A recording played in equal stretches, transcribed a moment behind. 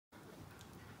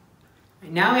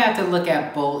Now we have to look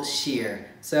at bolt shear.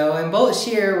 So in bolt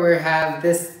shear, we have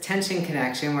this tension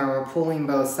connection where we're pulling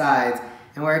both sides,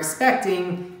 and we're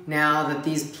expecting now that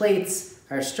these plates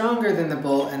are stronger than the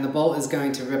bolt and the bolt is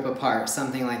going to rip apart,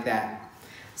 something like that.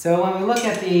 So when we look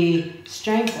at the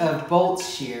strength of bolt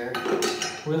shear,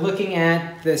 we're looking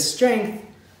at the strength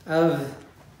of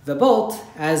the bolt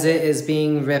as it is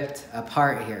being ripped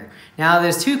apart here. Now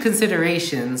there's two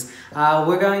considerations.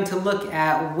 We're going to look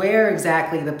at where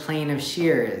exactly the plane of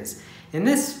shear is. In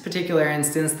this particular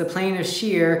instance, the plane of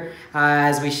shear,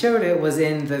 as we showed it, was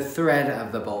in the thread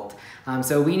of the bolt.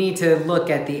 So we need to look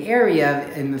at the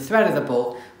area in the thread of the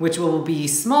bolt, which will be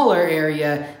smaller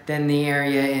area than the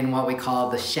area in what we call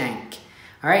the shank.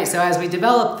 All right, so as we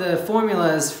develop the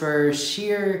formulas for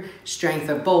shear strength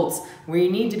of bolts, we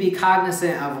need to be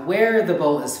cognizant of where the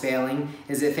bolt is failing.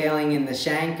 Is it failing in the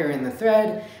shank or in the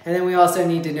thread? And then we also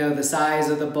need to know the size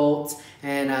of the bolts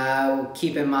and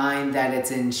keep in mind that it's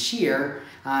in shear.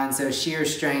 And so shear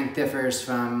strength differs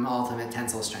from ultimate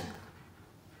tensile strength.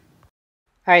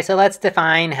 All right, so let's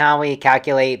define how we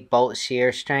calculate bolt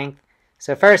shear strength.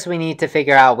 So first we need to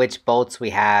figure out which bolts we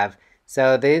have.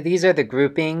 So these are the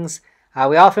groupings.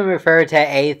 We often refer to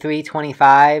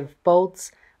A325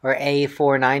 bolts or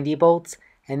A490 bolts,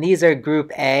 and these are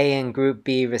Group A and Group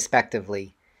B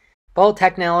respectively. Bolt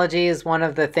technology is one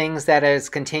of the things that is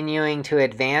continuing to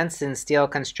advance in steel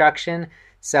construction,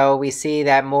 so we see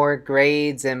that more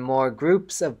grades and more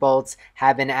groups of bolts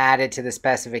have been added to the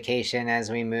specification as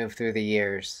we move through the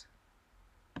years.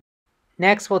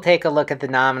 Next, we'll take a look at the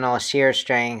nominal shear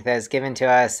strength as given to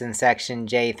us in section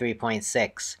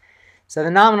J3.6. So the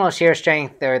nominal shear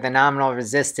strength, or the nominal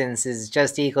resistance, is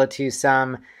just equal to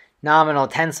some nominal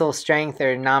tensile strength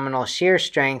or nominal shear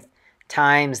strength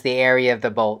times the area of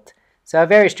the bolt. So a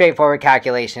very straightforward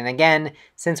calculation. Again,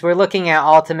 since we're looking at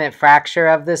ultimate fracture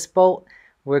of this bolt,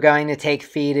 we're going to take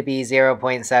phi to be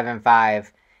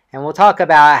 0.75. And we'll talk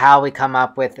about how we come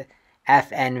up with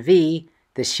FNV,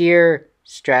 the shear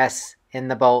stress in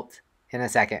the bolt, in a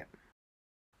second.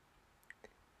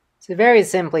 So very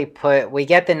simply put, we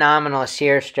get the nominal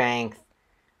shear strength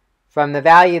from the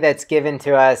value that's given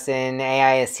to us in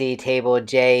AISC table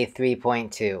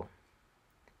J3.2.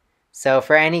 So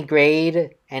for any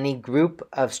grade, any group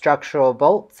of structural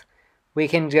bolts, we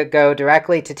can go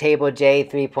directly to table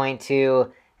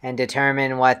J3.2 and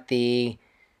determine what the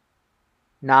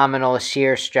nominal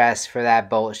shear stress for that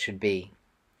bolt should be.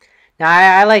 Now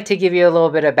I like to give you a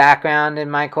little bit of background in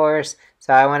my course.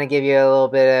 So I want to give you a little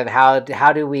bit of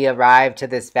how do we arrive to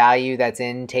this value that's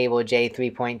in table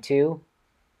J3.2.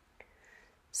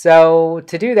 So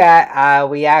to do that,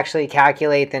 we actually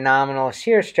calculate the nominal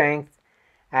shear strength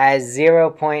as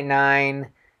 0.9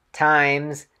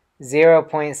 times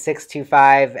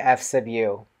 0.625 F sub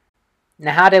U.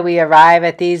 Now how did we arrive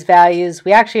at these values?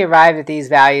 We actually arrived at these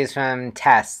values from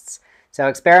tests. So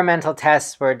experimental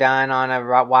tests were done on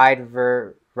a wide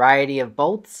variety of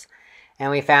bolts. And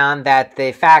we found that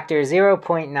the factor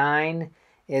 0.9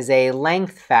 is a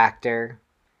length factor.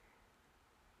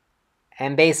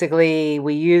 And basically,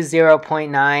 we use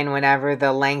 0.9 whenever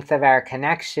the length of our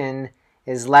connection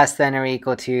is less than or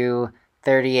equal to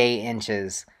 38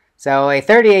 inches. So a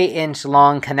 38-inch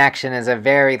long connection is a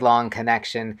very long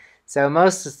connection. So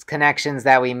most connections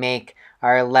that we make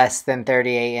are less than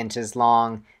 38 inches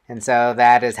long. And so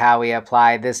that is how we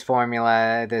apply this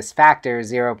formula, this factor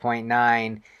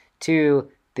 0.9, to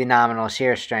the nominal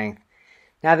shear strength.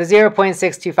 Now the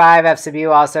 0.625 F sub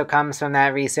U also comes from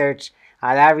that research.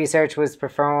 That research was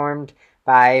performed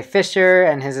by Fisher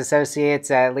and his associates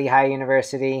at Lehigh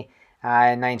University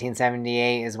in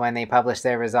 1978 is when they published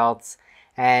their results.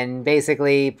 And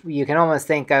basically you can almost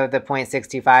think of the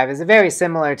 0.625 as very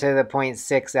similar to the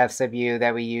 0.6 F sub U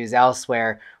that we use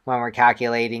elsewhere when we're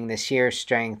calculating the shear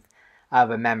strength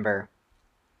of a member.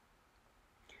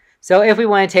 So if we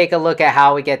want to take a look at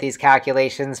how we get these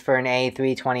calculations for an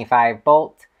A325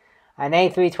 bolt, an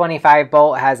A325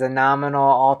 bolt has a nominal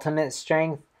ultimate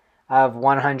strength of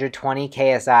 120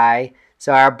 KSI.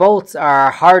 So our bolts are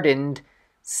hardened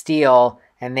steel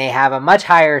and they have a much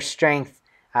higher strength.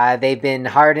 They've been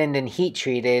hardened and heat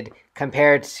treated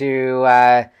compared to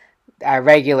our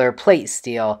regular plate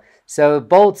steel. So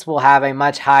bolts will have a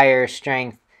much higher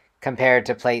strength compared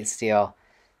to plate steel.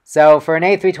 So for an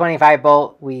A325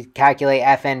 bolt, we calculate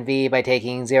FNV by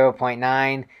taking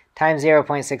 0.9 times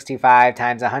 0.625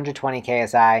 times 120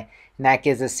 KSI, and that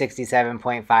gives us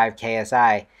 67.5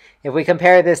 KSI. If we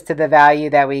compare this to the value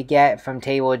that we get from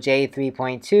table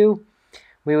J3.2,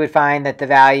 we would find that the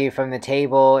value from the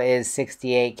table is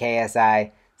 68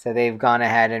 KSI. So they've gone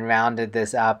ahead and rounded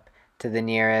this up to the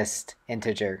nearest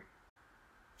integer.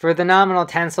 For the nominal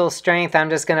tensile strength, I'm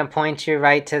just going to point you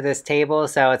right to this table.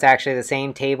 So it's actually the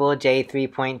same table,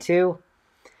 J3.2.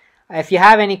 If you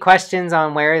have any questions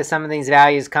on where some of these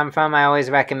values come from, I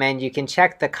always recommend you can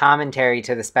check the commentary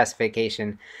to the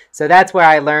specification. So that's where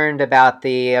I learned about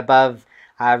the above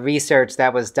research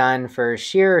that was done for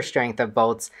shear strength of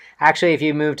bolts. Actually, if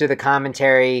you move to the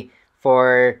commentary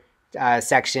for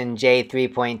section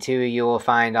J3.2, you will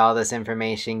find all this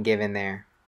information given there.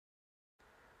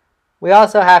 We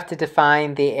also have to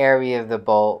define the area of the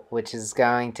bolt, which is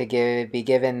going to be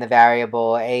given the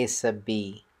variable a sub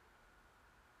b.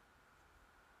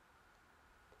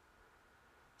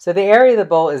 So the area of the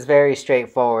bolt is very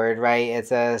straightforward, right? It's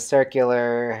has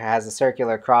a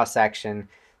circular cross section.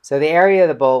 So the area of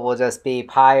the bolt will just be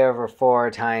pi over 4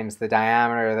 times the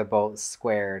diameter of the bolt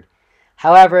squared.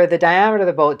 However, the diameter of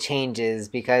the bolt changes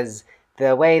because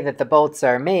the way that the bolts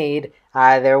are made,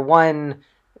 they're one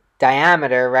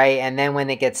diameter, right? And then when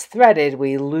it gets threaded,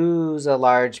 we lose a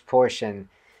large portion.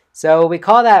 So we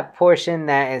call that portion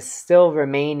that is still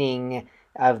remaining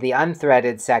of the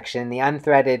unthreaded section, the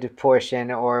unthreaded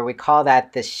portion, or we call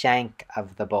that the shank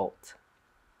of the bolt.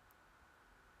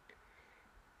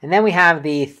 And then we have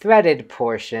the threaded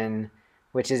portion,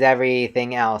 which is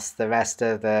everything else, the rest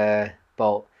of the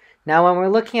bolt. Now when we're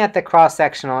looking at the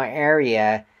cross-sectional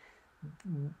area,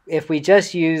 if we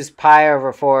just use pi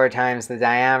over 4 times the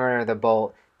diameter of the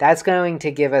bolt, that's going to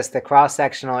give us the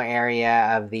cross-sectional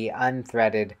area of the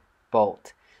unthreaded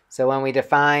bolt. So when we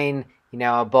define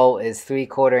a bolt is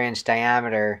 3/4 inch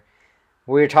diameter,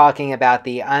 we're talking about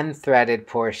the unthreaded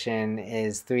portion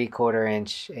is 3/4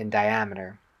 inch in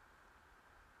diameter.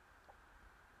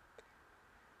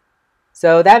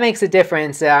 So that makes a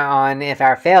difference on if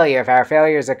our failure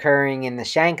is occurring in the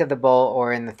shank of the bolt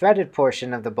or in the threaded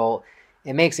portion of the bolt.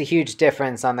 It makes a huge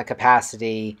difference on the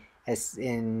capacity as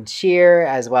in shear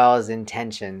as well as in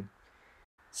tension.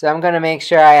 So I'm going to make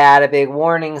sure I add a big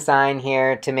warning sign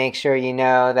here to make sure you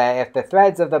know that if the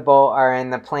threads of the bolt are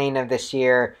in the plane of the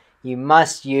shear, you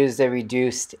must use the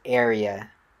reduced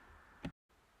area.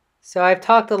 So I've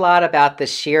talked a lot about the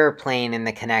shear plane in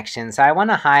the connection, so I want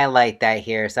to highlight that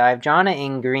here. So I've drawn it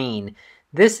in green.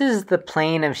 This is the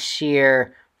plane of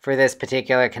shear for this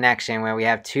particular connection where we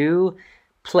have 2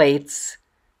 plates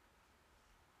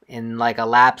in like a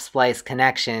lap splice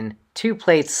connection, 2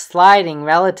 plates sliding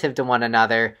relative to one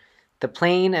another. The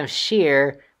plane of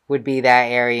shear would be that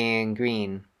area in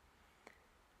green.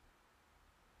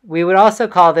 We would also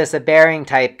call this a bearing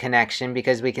type connection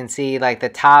because we can see like the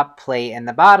top plate and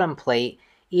the bottom plate,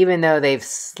 even though they've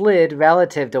slid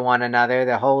relative to one another,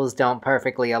 the holes don't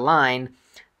perfectly align,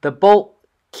 the bolt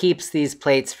keeps these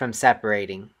plates from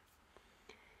separating.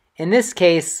 In this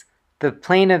case, the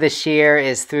plane of the shear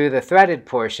is through the threaded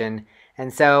portion,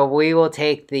 and so we will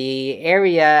take the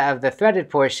area of the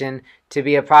threaded portion to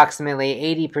be approximately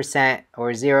 80%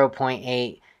 or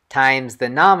 0.8 times the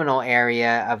nominal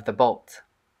area of the bolt.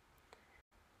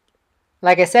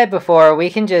 Like I said before,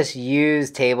 we can just use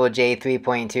table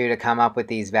J3.2 to come up with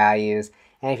these values.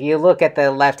 And if you look at the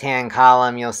left-hand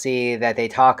column, you'll see that they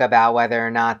talk about whether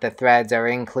or not the threads are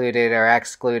included or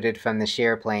excluded from the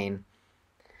shear plane.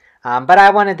 But I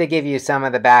wanted to give you some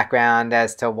of the background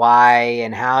as to why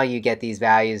and how you get these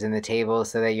values in the table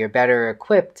so that you're better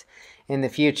equipped in the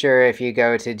future if you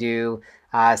go to do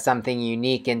something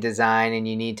unique in design and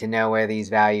you need to know where these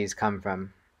values come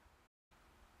from.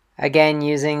 Again,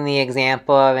 using the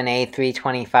example of an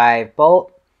A325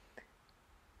 bolt,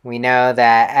 we know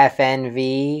that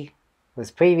FNV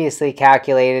was previously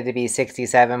calculated to be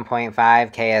 67.5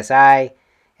 KSI.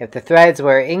 If the threads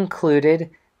were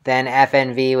included, then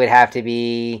FNV would have to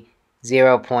be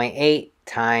 0.8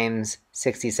 times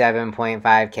 67.5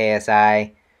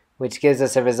 KSI, which gives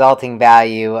us a resulting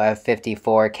value of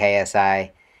 54 KSI.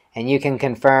 And you can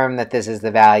confirm that this is the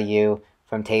value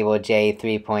from table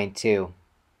J3.2.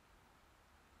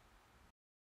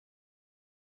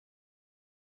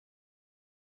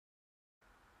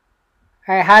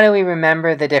 Alright, how do we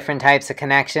remember the different types of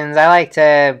connections? I like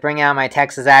to bring out my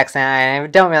Texas accent, and I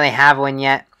don't really have one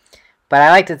yet. But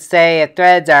I like to say if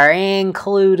threads are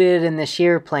included in the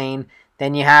shear plane,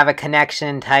 then you have a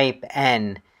connection type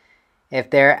N. If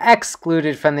they're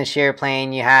excluded from the shear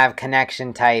plane, you have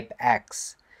connection type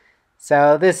X.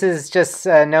 So this is just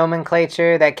a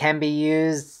nomenclature that can be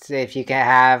used. If you can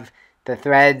have the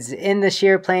threads in the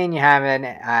shear plane, you have an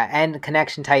N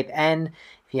connection type N.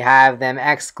 If you have them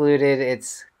excluded,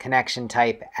 it's connection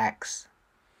type X.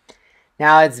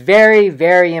 Now, it's very,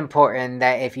 very important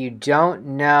that if you don't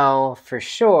know for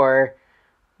sure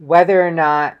whether or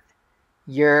not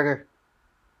your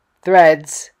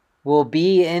threads will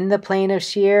be in the plane of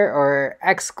shear or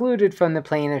excluded from the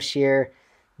plane of shear,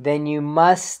 then you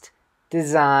must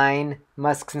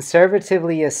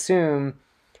conservatively assume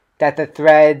that the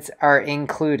threads are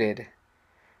included.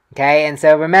 Okay, and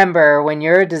so remember, when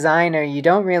you're a designer, you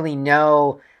don't really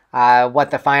know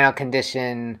what the final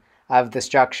condition of the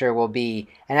structure will be.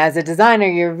 And as a designer,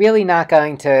 you're really not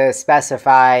going to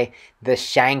specify the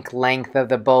shank length of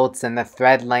the bolts and the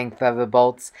thread length of the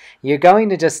bolts. You're going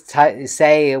to just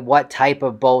say what type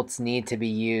of bolts need to be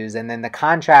used, and then the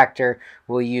contractor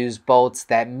will use bolts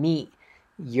that meet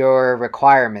your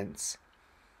requirements.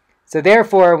 So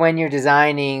therefore, when you're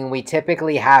designing, we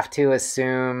typically have to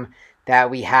assume that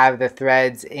we have the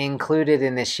threads included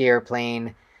in the shear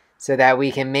plane so that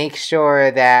we can make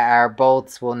sure that our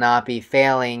bolts will not be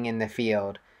failing in the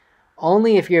field.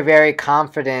 Only if you're very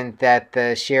confident that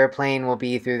the shear plane will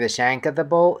be through the shank of the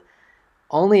bolt,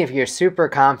 only if you're super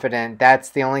confident, that's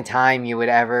the only time you would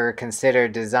ever consider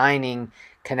designing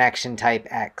connection type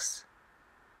X.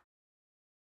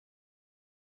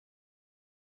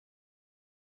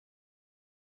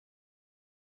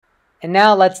 And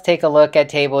now let's take a look at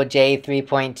table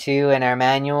J3.2 in our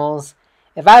manuals.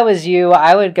 If I was you,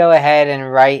 I would go ahead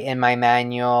and write in my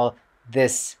manual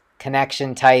this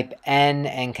connection type N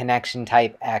and connection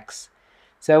type X.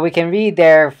 So we can read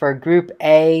there for group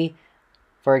A,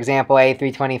 for example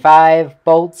A325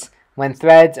 bolts, when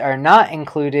threads are not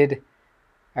excluded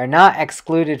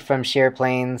from shear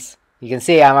planes. You can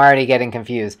see I'm already getting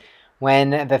confused.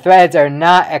 When the threads are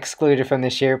not excluded from the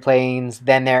shear planes,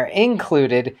 then they're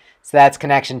included, so that's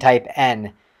connection type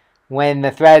N. When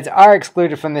the threads are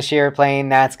excluded from the shear plane,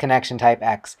 that's connection type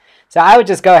X. So I would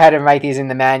just go ahead and write these in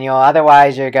the manual.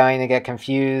 Otherwise, you're going to get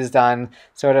confused on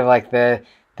sort of like the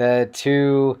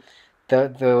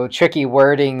tricky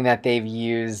wording that they've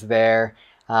used there.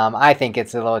 I think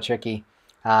it's a little tricky.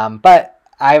 But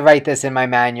I write this in my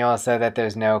manual so that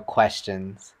there's no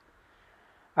questions.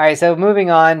 Alright, so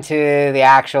moving on to the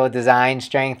actual design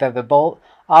strength of the bolt.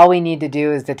 All we need to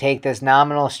do is to take this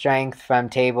nominal strength from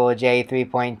table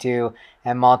J3.2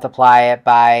 and multiply it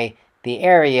by the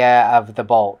area of the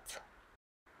bolt.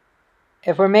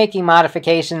 If we're making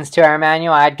modifications to our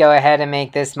manual, I'd go ahead and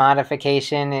make this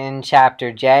modification in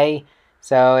Chapter J.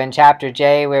 So in Chapter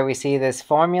J, where we see this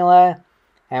formula,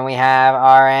 and we have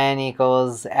Rn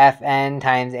equals Fn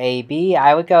times AB,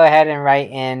 I would go ahead and write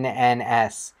in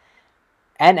Ns.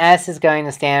 Ns is going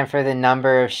to stand for the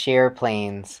number of shear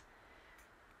planes.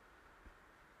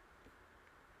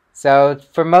 So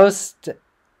for most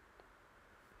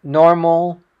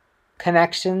normal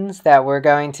connections that we're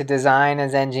going to design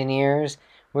as engineers,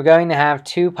 we're going to have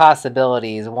two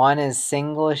possibilities. One is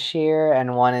single shear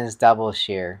and one is double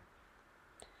shear.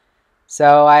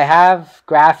 So I have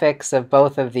graphics of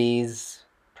both of these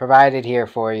provided here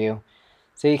for you.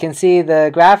 So you can see the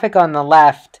graphic on the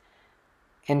left,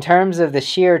 in terms of the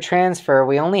shear transfer,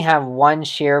 we only have one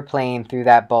shear plane through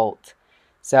that bolt.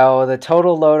 So the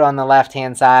total load on the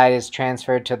left-hand side is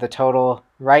transferred to the total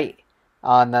right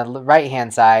on the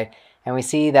right-hand side, and we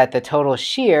see that the total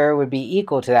shear would be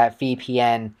equal to that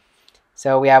VPN.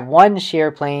 So we have one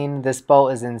shear plane. This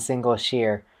bolt is in single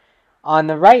shear. On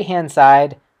the right-hand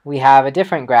side, we have a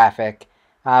different graphic.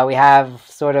 We have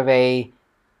sort of a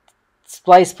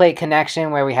splice plate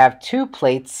connection where we have two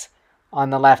plates on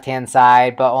the left-hand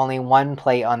side, but only one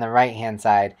plate on the right-hand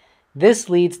side. This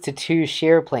leads to two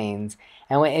shear planes,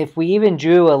 and if we even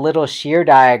drew a little shear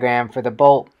diagram for the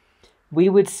bolt, we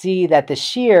would see that the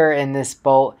shear in this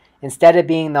bolt, instead of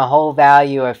being the whole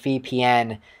value of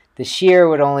VPN, the shear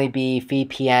would only be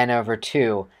VPN over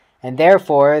 2, and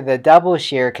therefore the double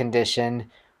shear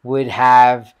condition would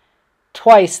have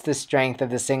twice the strength of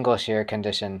the single shear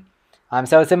condition.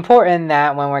 So it's important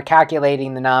that when we're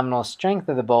calculating the nominal strength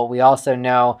of the bolt, we also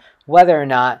know whether or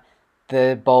not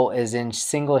the bolt is in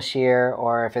single shear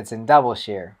or if it's in double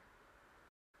shear.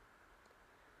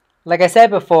 Like I said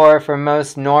before, for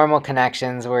most normal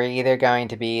connections, we're either going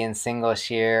to be in single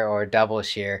shear or double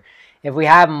shear. If we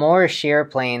have more shear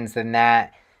planes than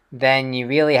that, then you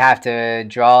really have to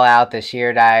draw out the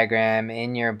shear diagram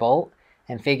in your bolt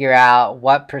and figure out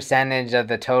what percentage of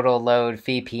the total load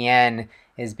VPN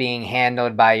is being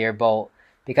handled by your bolt.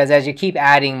 Because as you keep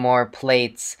adding more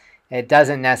plates, it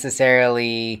doesn't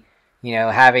necessarily,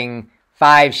 having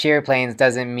 5 shear planes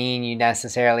doesn't mean you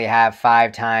necessarily have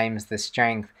 5 times the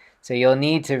strength. So you'll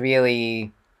need to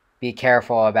really be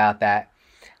careful about that.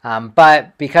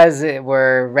 But because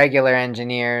we're regular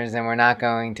engineers and we're not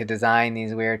going to design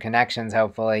these weird connections,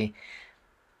 hopefully,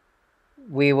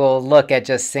 we will look at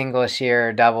just single shear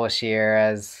or double shear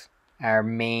as our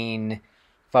main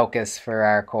focus for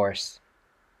our course.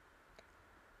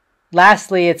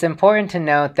 Lastly, it's important to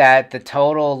note that the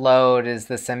total load is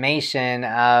the summation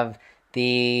of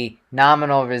the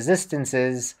nominal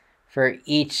resistances for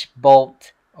each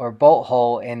bolt or bolt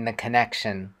hole in the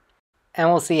connection. And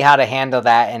we'll see how to handle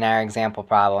that in our example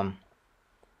problem.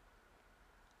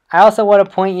 I also want to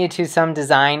point you to some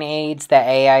design aids that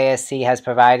AISC has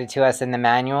provided to us in the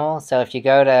manual. So if you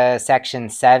go to section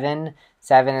 7,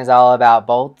 7 is all about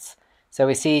bolts. So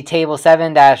we see table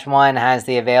 7-1 has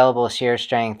the available shear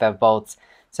strength of bolts.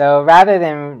 So rather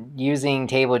than using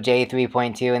table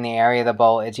J3.2 in the area of the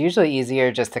bolt, it's usually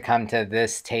easier just to come to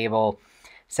this table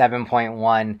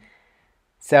 7.1.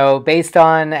 So based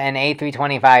on an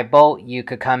A325 bolt, you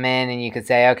could come in and you could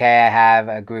say, okay, I have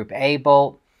a group A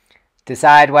bolt.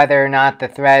 Decide whether or not the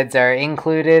threads are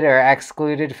included or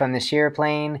excluded from the shear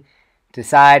plane.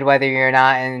 Decide whether you're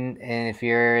not if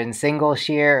you're in single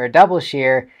shear or double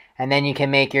shear, and then you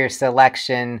can make your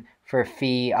selection for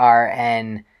phi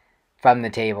Rn from the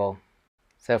table.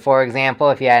 So for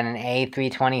example, if you had an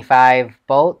A325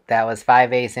 bolt that was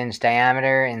 5/8 inch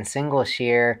diameter in single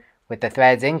shear with the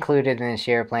threads included in the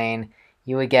shear plane,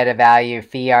 you would get a value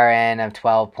phi Rn of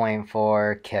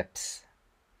 12.4 kips.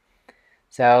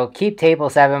 So keep table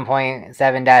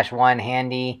 7.7-1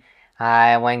 handy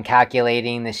when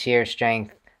calculating the shear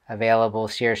strength, available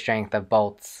shear strength of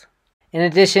bolts. In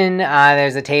addition,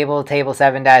 there's a table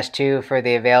 7-2 for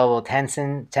the available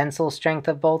tensile strength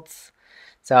of bolts.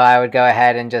 So I would go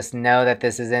ahead and just know that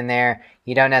this is in there.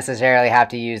 You don't necessarily have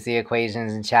to use the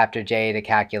equations in Chapter J to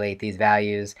calculate these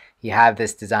values. You have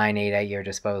this design aid at your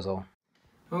disposal.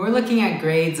 When we're looking at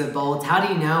grades of bolts, how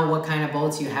do you know what kind of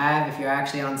bolts you have if you're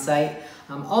actually on site?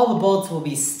 All the bolts will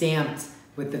be stamped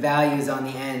with the values on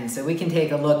the end. So we can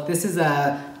take a look. This is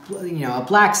a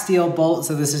black steel bolt,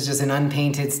 so this is just an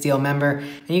unpainted steel member.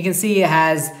 And you can see it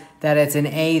has that it's an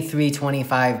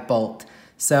A325 bolt.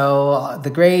 So the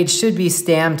grade should be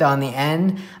stamped on the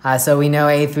end. So we know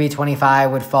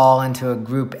A325 would fall into a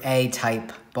group A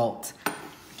type bolt.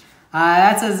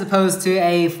 That's as opposed to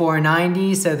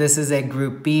A490, so this is a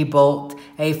group B bolt.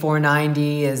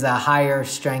 A490 is a higher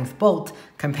strength bolt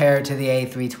compared to the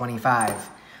A325.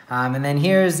 And then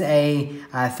here's a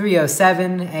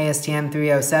 307, ASTM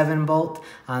 307 bolt.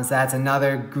 So that's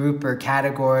another group or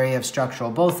category of structural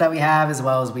bolts that we have, as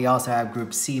well as we also have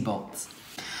group C bolts.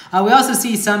 We also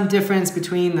see some difference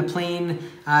between the plain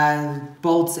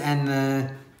bolts and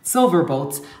the silver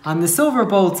bolts. The silver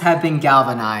bolts have been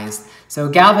galvanized. So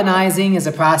galvanizing is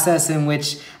a process in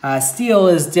which steel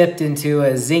is dipped into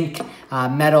a zinc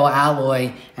metal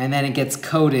alloy and then it gets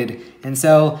coated. And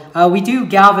so we do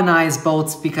galvanize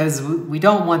bolts because we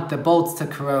don't want the bolts to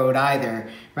corrode either,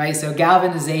 right? So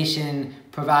galvanization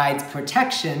provides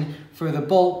protection for the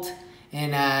bolt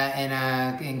in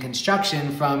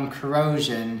construction from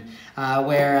corrosion,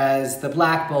 whereas the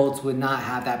black bolts would not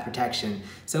have that protection.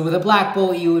 So with a black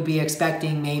bolt, you would be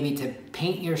expecting maybe to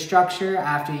paint your structure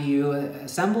after you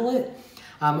assemble it,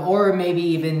 or maybe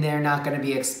even they're not going to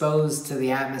be exposed to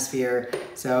the atmosphere,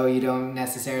 so you don't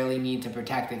necessarily need to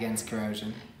protect against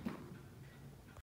corrosion.